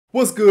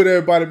What's good,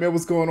 everybody, man?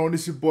 What's going on?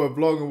 This your boy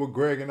Vlogging with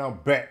Greg, and I'm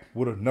back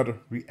with another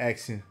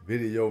reaction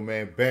video,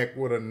 man. Back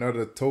with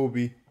another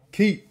Toby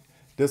Keep.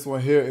 This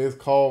one here is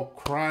called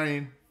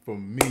Crying for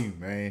Me,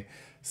 man.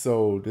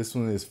 So this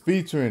one is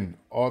featuring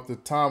Arthur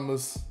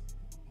Thomas,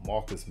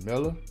 Marcus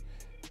Miller,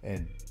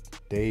 and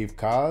Dave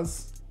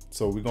Kaz.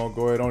 So we're gonna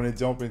go ahead on and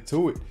jump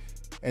into it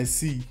and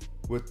see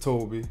what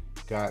Toby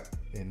got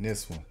in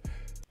this one.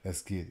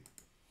 Let's get it.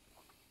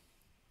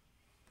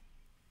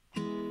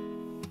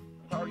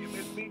 Sorry you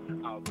missed me.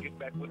 I'll get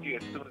back with you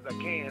as soon as I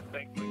can.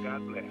 Thanks and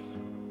God bless.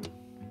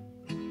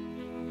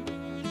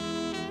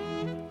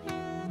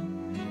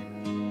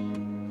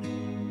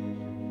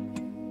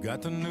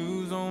 Got the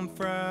news on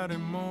Friday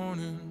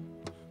morning,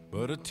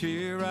 but a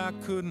tear I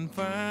couldn't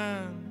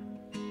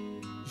find.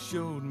 You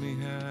showed me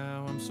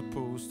how I'm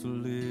supposed to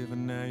live,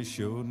 and now you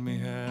showed me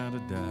how to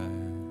die.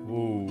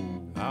 Whoa.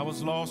 I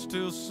was lost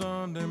till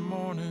Sunday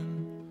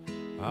morning.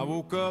 I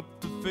woke up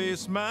to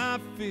face my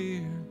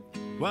fear.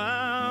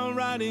 While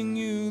writing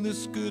you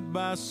this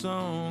goodbye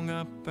song,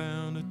 I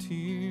found a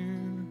tear.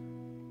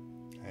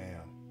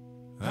 Damn.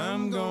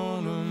 I'm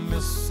gonna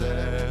miss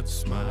that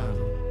smile.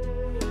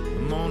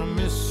 I'm gonna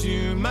miss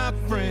you, my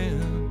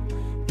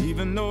friend.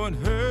 Even though it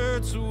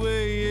hurts the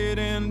way it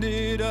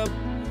ended up,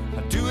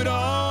 I'd do it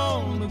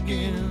all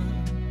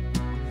again.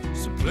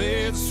 So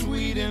play it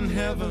sweet in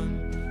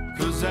heaven,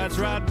 'cause that's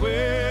right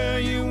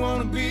where you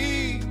wanna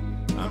be.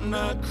 I'm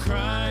not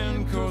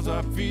crying 'cause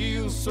I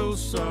feel so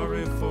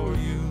sorry for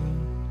you.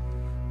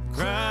 I'm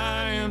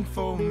crying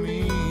for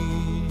me.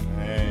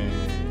 Man.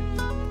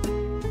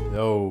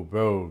 Yo,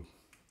 bro.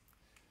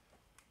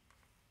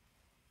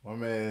 My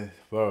man,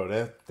 bro,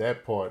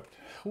 that part,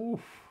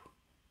 whew,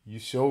 you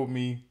showed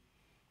me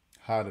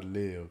how to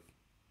live,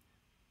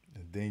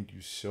 and then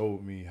you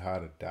showed me how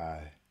to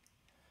die.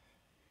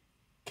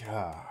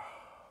 God.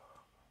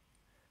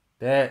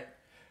 That,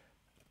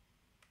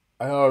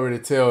 I already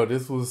tell,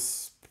 this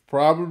was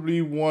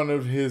probably one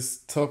of his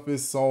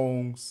toughest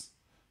songs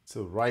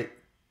to write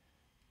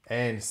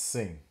and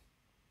sing.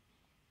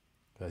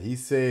 He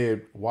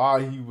said while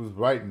he was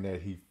writing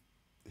that, he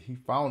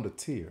found a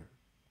tear.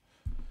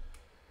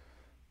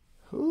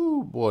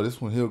 Ooh, boy, this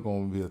one here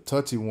gonna be a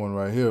touchy one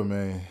right here,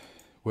 man.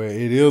 Well,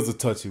 it is a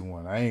touchy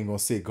one. I ain't gonna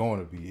say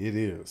gonna be. It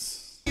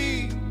is.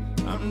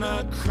 I'm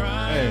not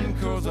crying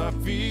 'cause I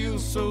feel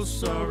so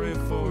sorry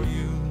for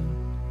you.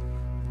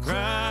 I'm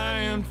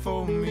crying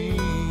for me.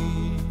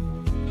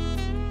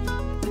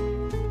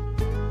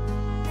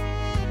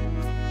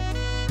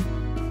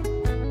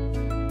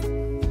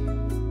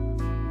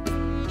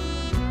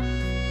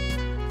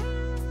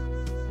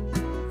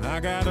 I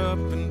got up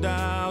and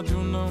dialed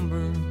your number,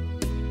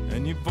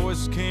 and your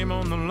voice came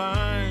on the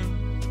line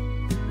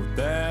with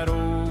that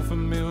old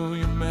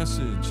familiar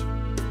message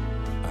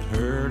I'd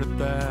heard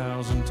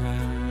 1,000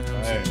 times.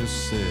 It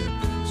just said,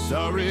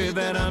 sorry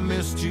that I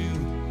missed you.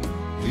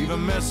 Leave a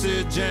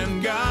message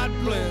and God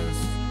bless.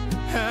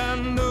 I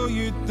know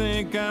you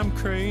think I'm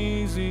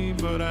crazy,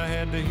 but I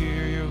had to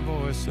hear your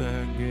voice,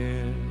 I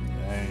guess.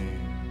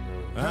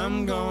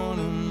 I'm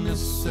gonna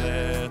miss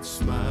that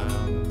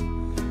smile.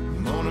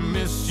 I'm gonna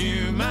miss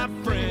you, my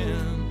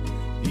friend.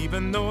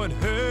 Even though it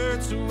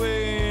hurts the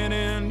way it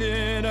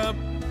ended up,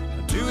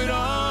 I'll do it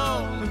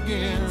all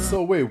again.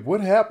 So wait,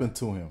 what happened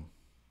to him?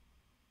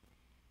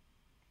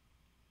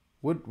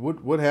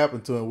 What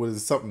happened to him? Was it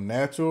something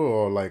natural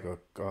or like a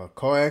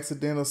car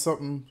accident or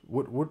something?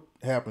 What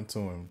happened to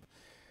him?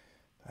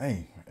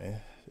 Dang,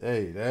 man.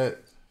 Hey,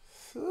 that.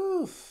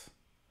 Oof.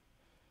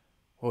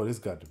 Oh, this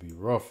got to be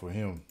rough for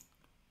him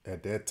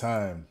at that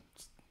time.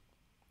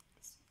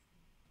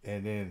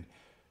 And then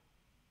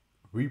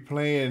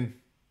replaying,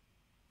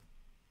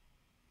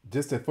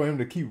 just for him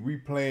to keep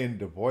replaying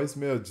the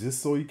voicemail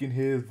just so you can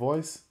hear his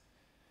voice.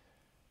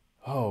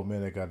 Oh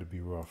man, that got to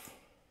be rough.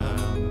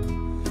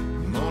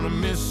 I'm gonna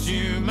miss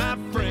you, my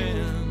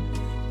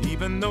friend.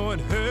 Even though it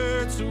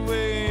hurts the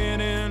way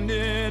it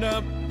ended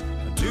up,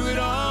 I'll do it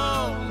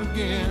all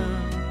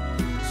again.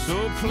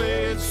 So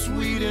play it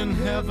sweet in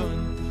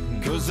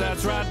heaven, 'cause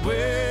that's right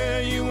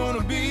where you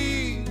wanna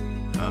be.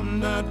 I'm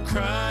not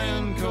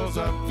crying 'cause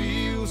I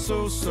feel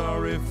so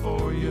sorry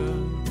for you.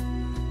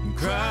 I'm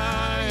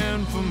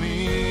crying for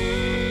me.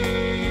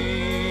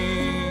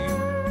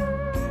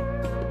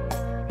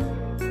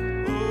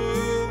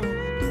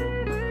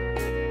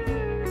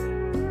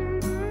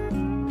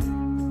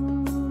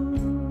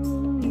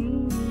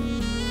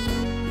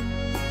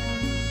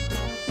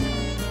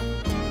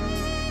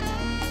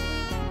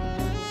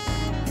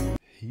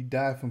 He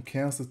died from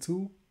cancer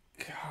too?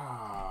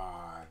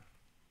 God.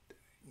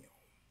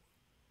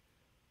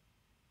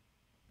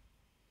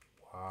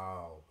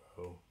 Wow,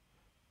 bro.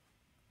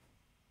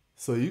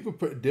 So you could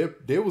put,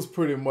 they was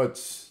pretty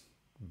much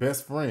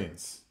best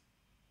friends,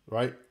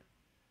 right?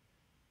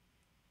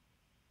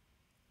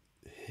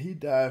 He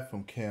died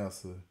from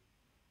cancer.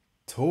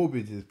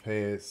 Toby just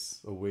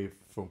passed away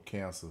from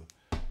cancer.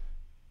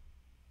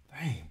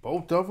 Dang,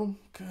 both of them?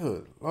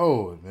 Good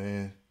Lord,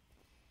 man.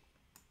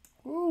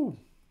 Woo.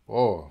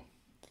 Boy.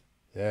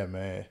 Yeah,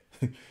 man.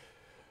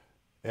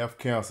 F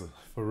cancer,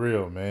 for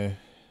real, man.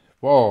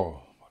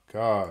 Whoa, my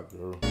God,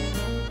 bro.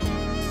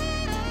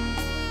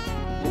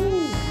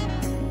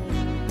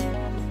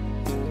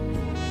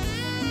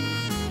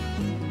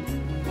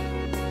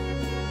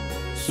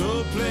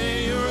 So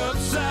play your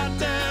upside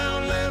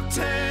down,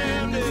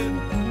 left-handed,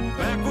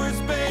 backwards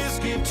bass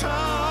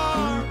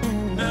guitar.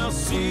 Now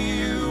see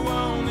you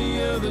on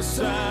the other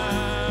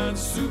side,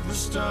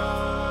 superstar.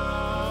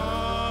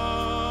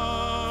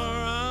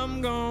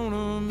 I'm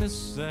gonna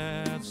miss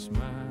that smile.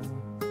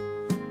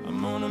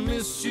 I'm gonna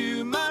miss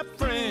you, my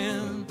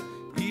friend.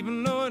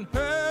 Even though it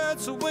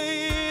hurts the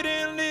way it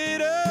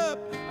ended up,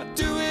 I'd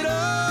do it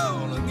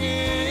all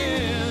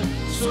again.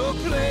 So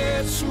play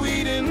it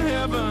sweet in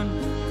heaven,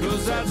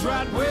 'cause that's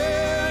right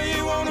where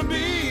you wanna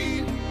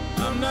be.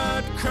 I'm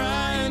not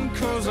crying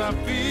 'cause I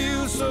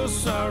feel so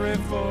sorry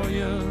for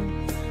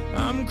you.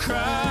 I'm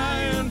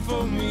crying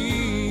for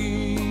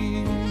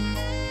me.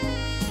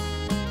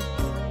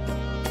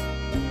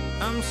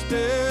 I'm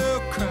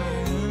still crying.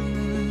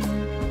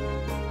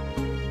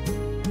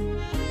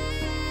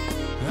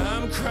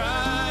 I'm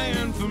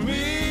crying for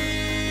me.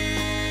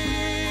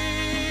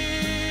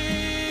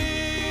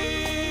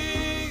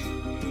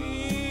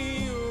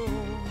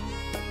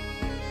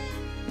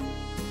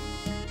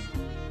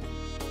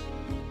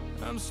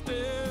 I'm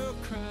still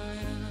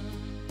crying.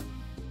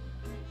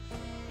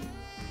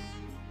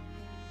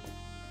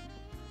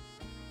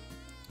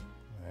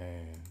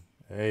 Man,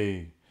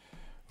 hey,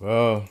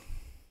 well,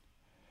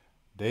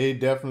 they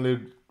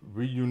definitely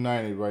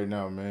reunited right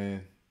now,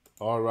 man.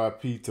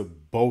 R.I.P. to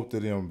both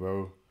of them,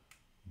 bro.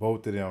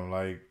 Both of them,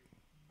 like,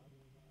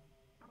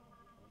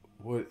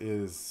 what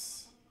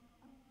is,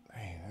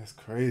 man, that's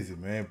crazy,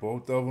 man.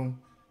 Both of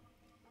them,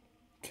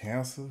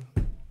 cancer,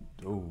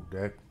 dude,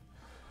 that,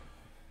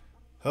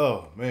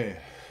 oh, man.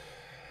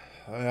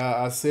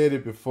 I said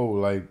it before,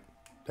 like,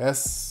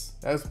 that's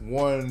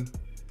one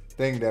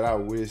thing that I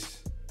wish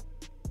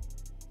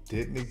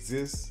didn't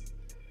exist.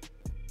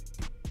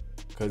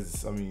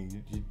 Because, I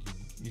mean,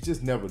 you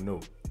just never know.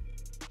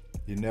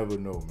 You never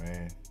know,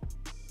 man.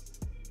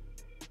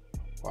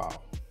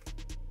 Wow.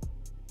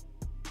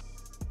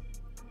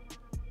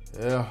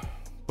 Yeah,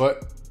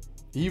 but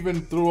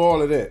even through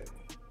all of that,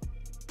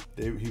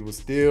 he was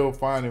still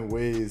finding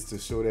ways to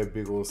show that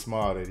big old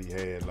smile that he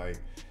had. Like,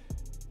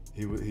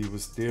 he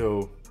was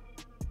still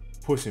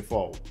pushing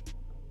forward,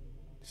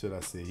 should I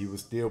say. He was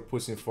still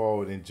pushing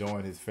forward,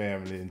 enjoying his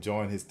family,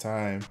 enjoying his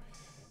time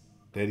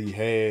that he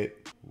had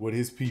with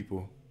his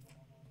people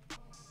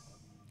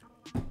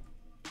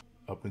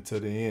up until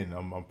the end.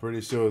 I'm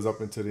pretty sure it's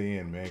up until the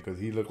end, man, because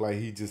he looked like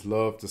he just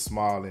loved to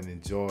smile and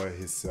enjoy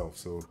himself.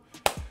 So,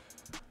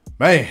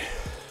 man,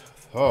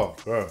 oh,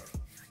 bro.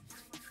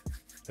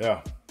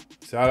 Yeah,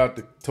 shout out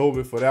to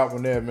Toby for that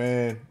one there,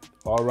 man.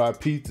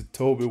 R.I.P. to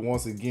Toby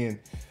once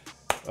again.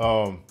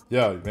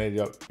 Yeah, man,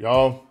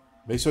 y'all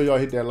make sure y'all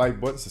hit that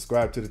like button,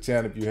 subscribe to the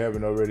channel if you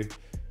haven't already.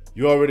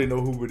 You already know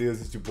who it is.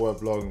 It's your boy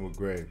Vlogging with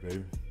Greg,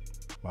 baby.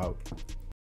 I'm out.